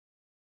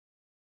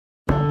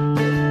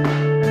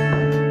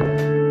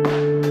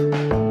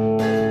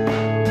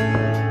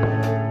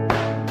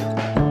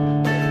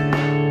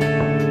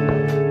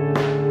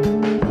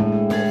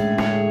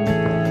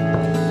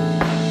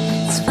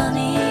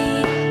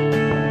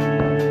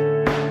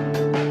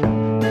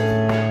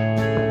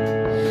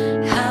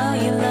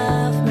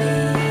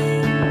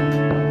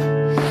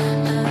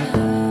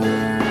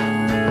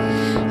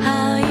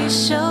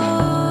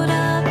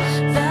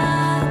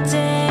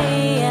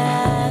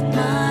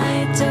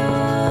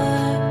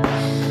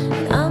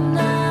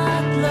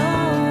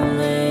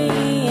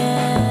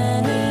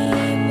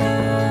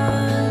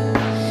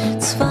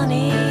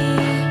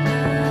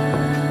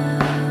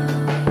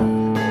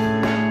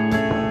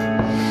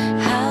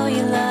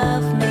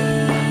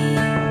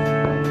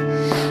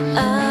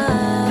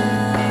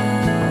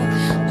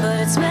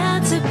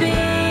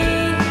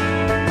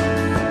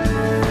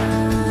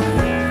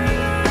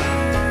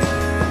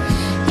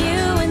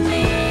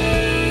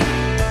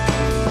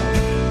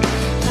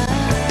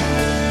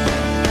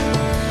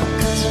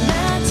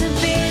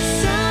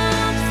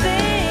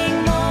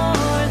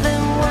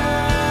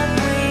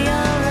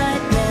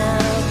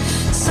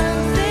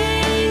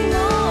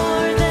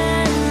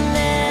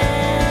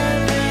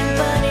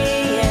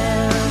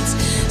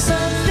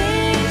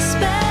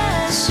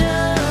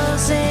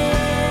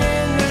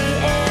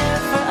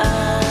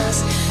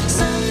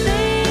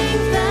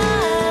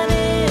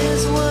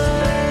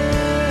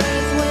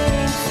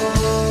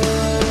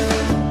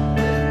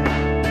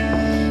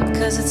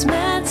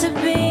to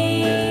be.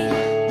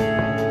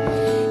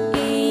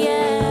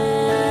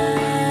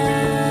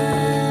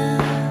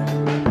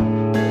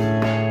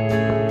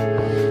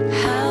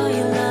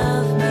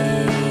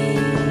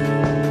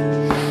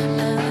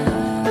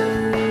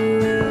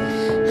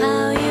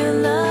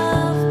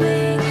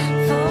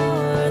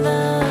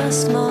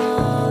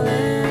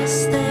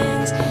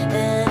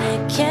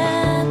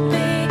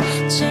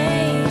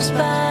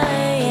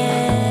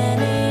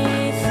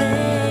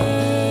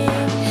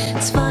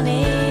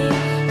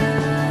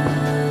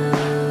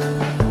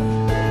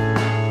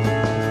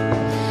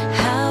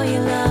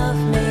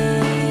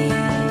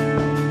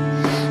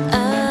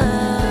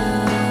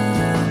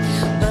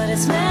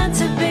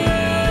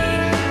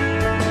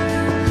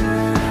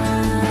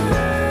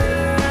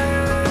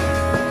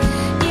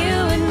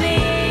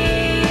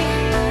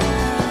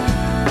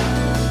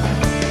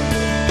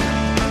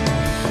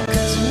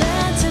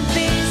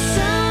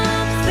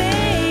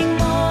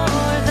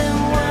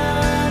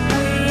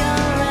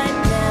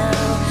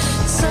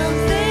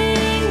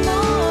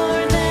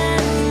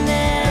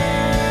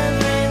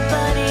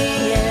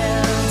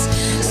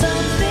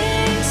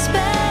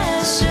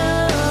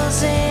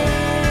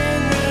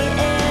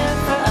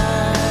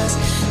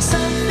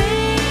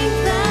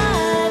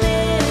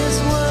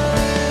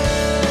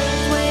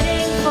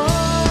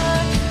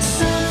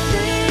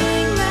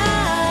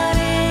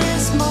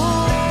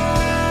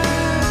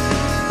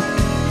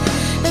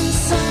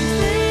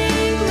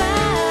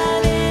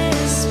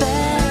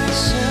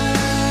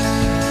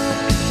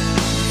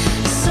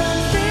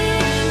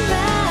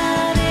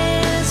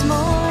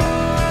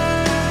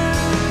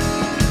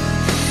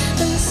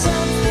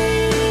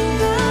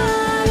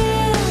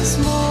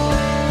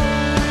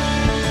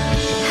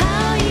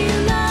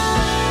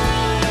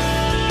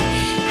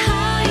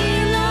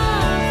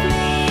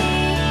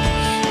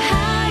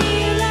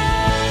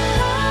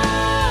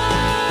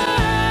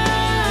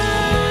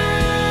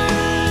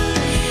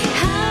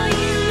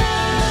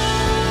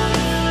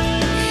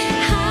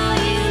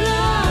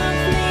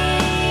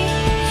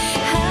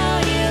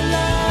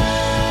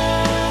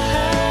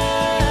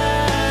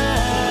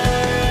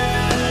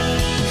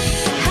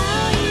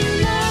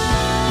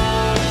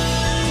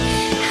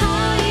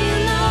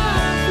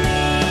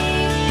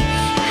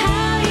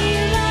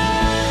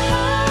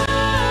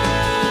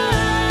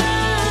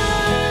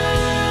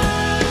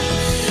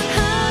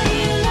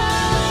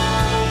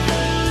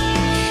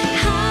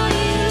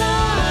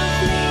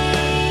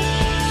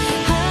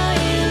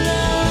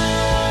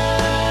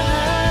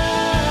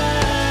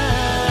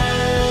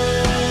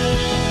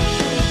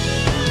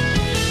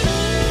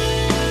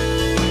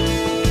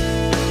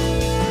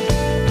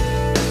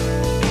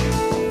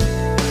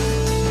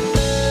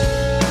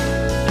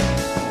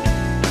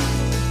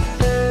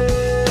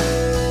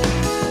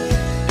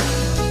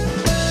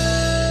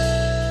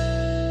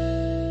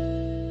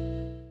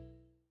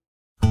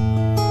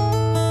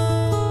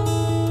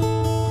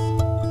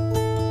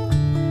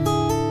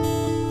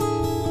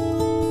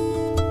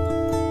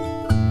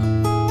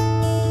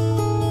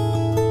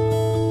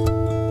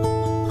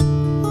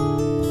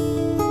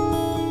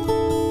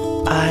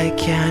 I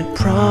can't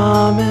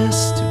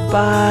promise to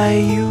buy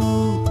you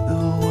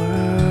the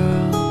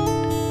world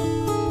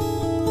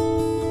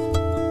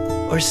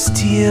or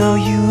steal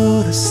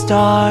you the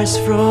stars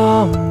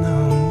from the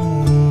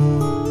moon.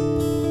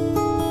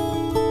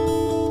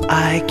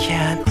 I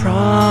can't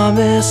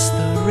promise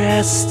the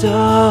rest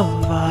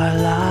of our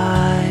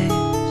lives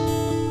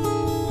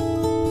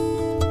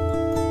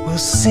we'll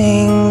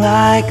sing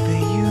like the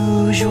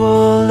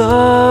usual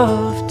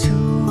love tune.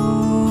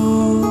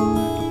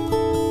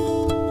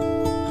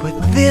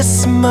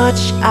 This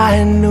much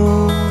I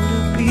know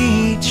to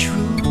be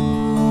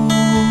true,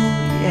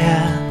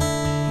 yeah.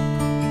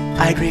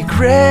 I'd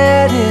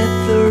regret it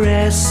the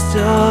rest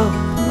of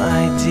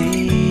my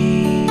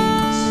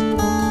days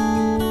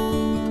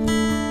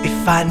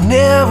if I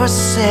never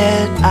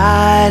said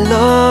I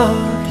love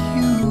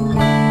you.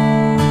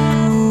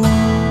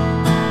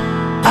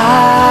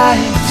 I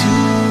do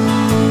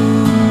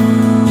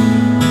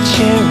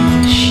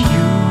cherish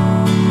you,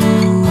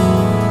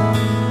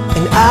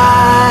 and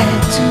I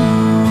do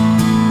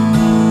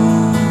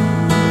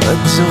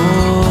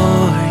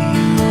adore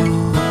you.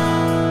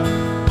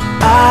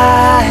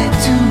 I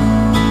do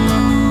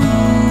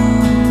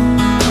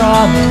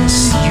promise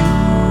you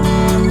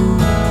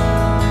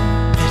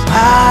that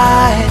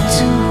I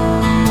do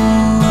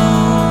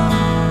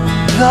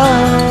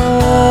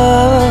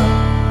love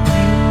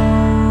you.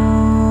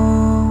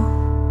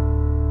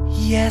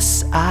 Yes,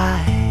 I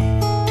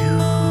do.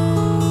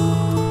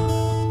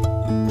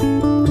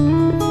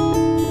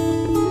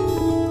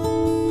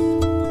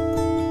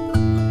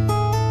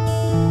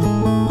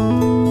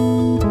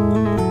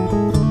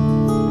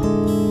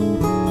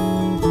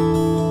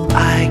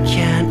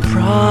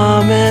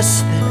 Promise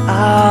that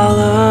I'll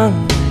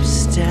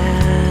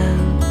understand,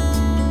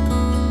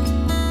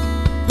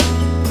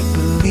 but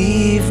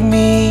believe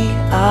me,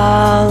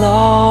 I'll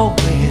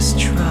always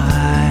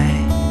try.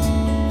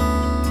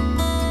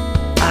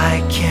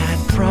 I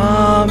can't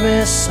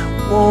promise I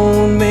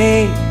won't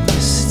make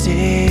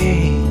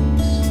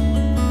mistakes,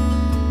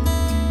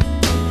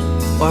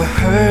 or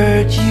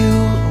hurt you,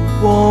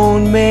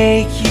 won't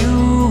make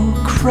you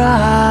cry.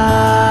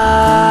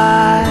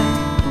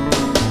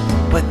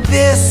 But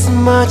this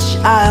much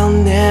I'll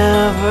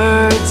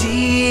never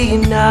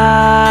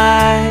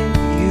deny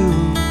you.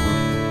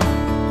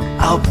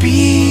 I'll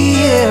be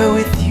here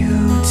with you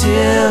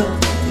till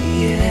the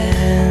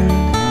end.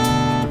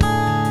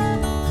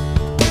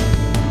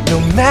 No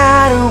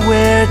matter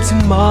where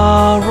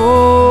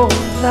tomorrow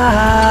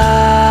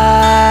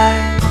lies.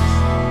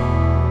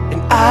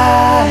 And I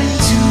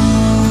do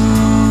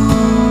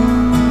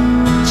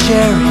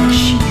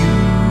cherish you.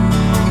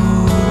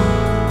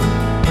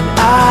 And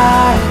I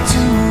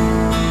do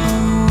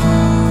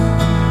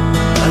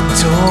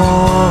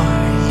adore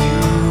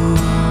you.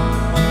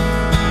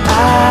 I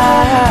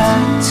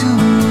do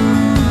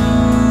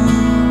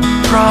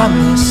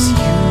promise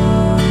you.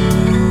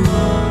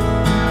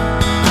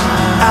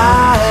 I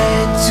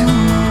do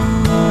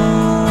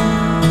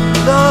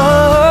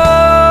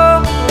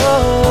love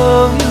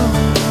you.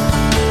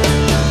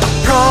 I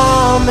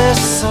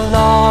promise I'll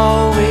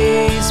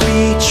always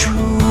be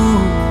true.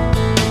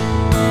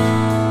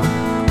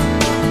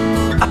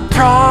 I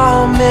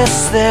promise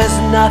there's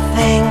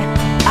nothing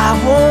I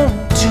won't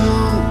do.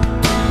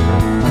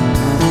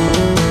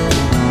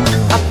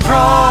 I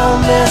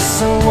promise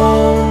I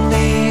won't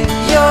leave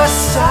your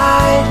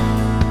side.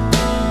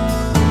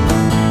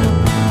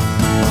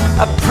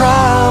 I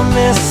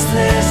promise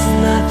there's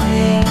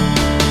nothing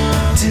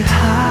to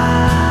hide.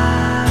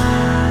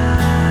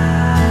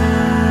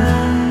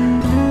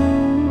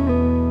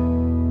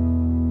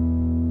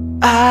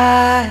 I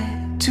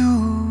do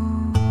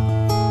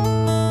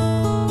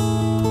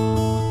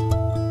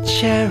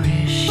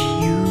cherish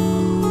you,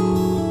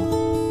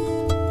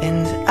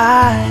 and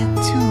I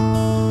do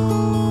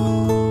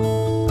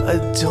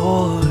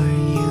adore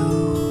you.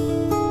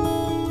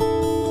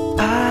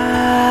 I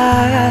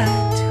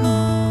do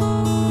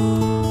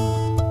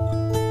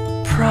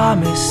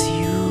promise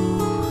you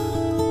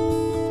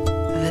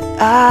that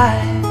I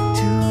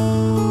do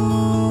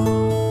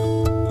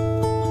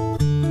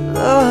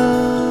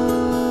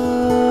love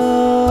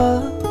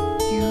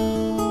you.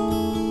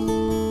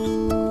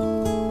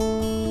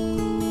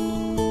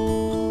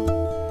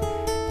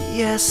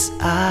 Yes,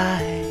 I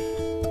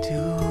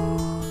do.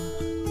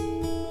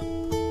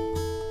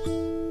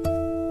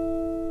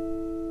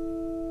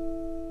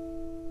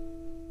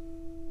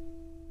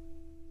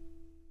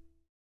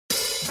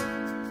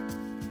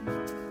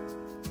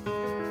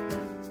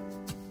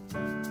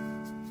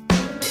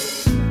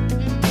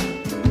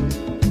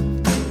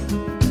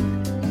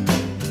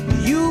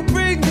 You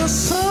bring the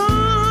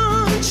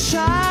sunshine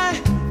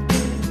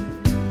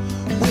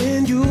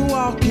when you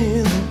walk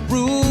in the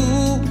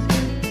room,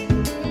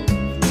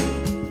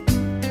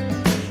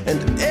 and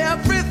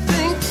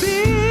everything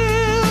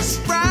feels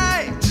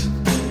right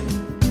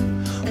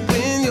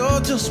when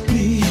you're just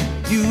being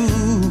you.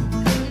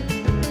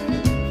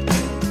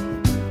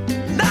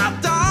 Now,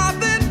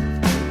 darling,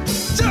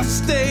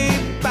 just stay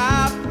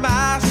by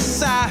my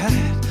side.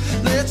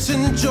 Let's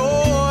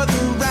enjoy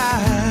the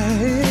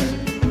ride.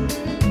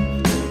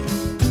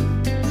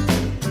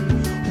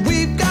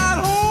 We've got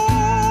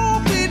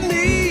all we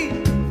need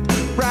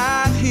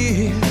right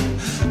here,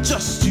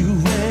 just you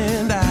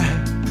and I.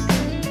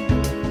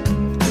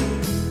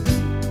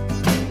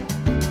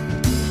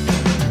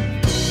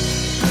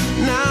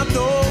 Now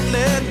don't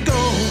let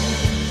go,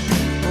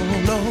 oh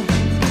no.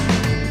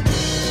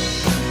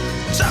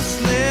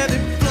 Just let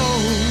it flow,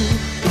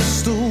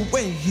 it's the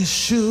way it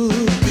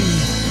should be.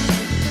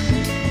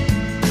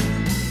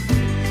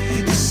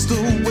 It's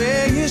the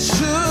way it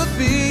should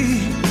be.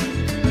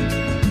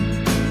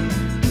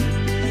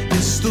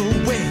 It's the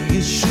way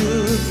it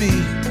should be.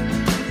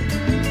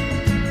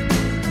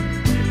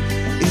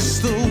 It's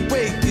the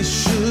way it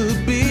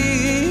should be.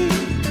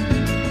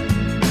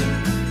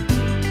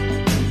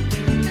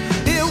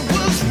 It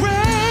was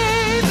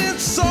raining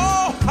so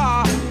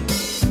hard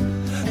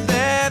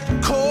that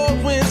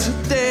cold winter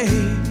day.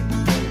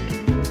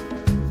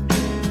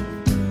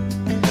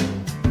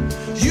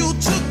 You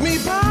took me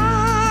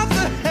by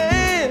the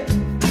hand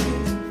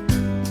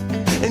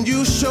and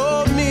you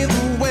showed me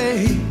the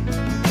way.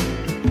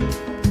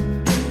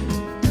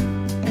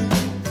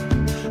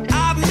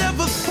 I've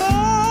never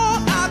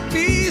thought I'd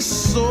be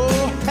so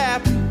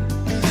happy,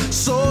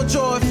 so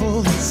joyful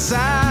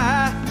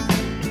inside.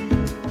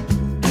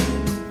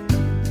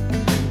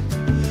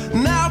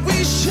 Now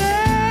we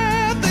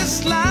share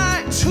this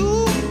life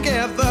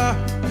together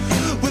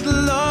with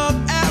love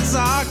as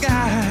our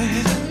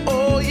guide.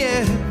 Oh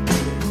yeah.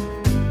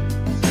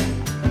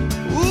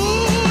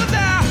 Ooh,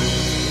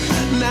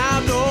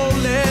 now don't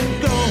let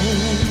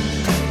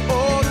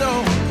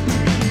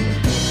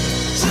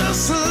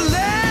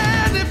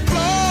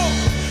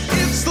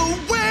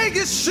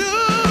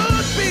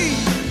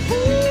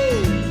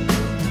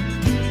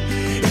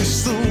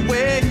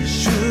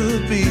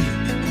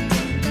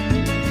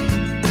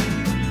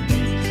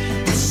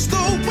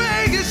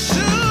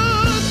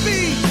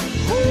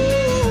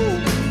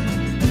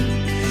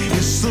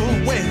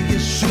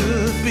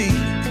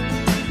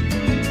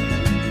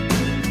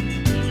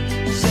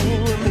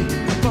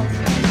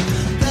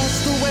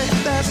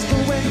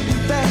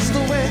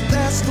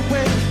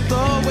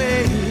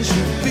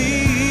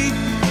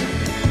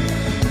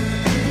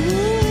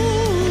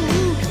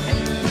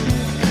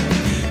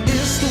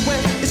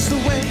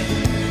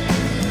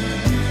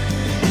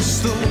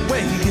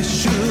way it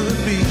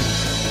should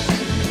be.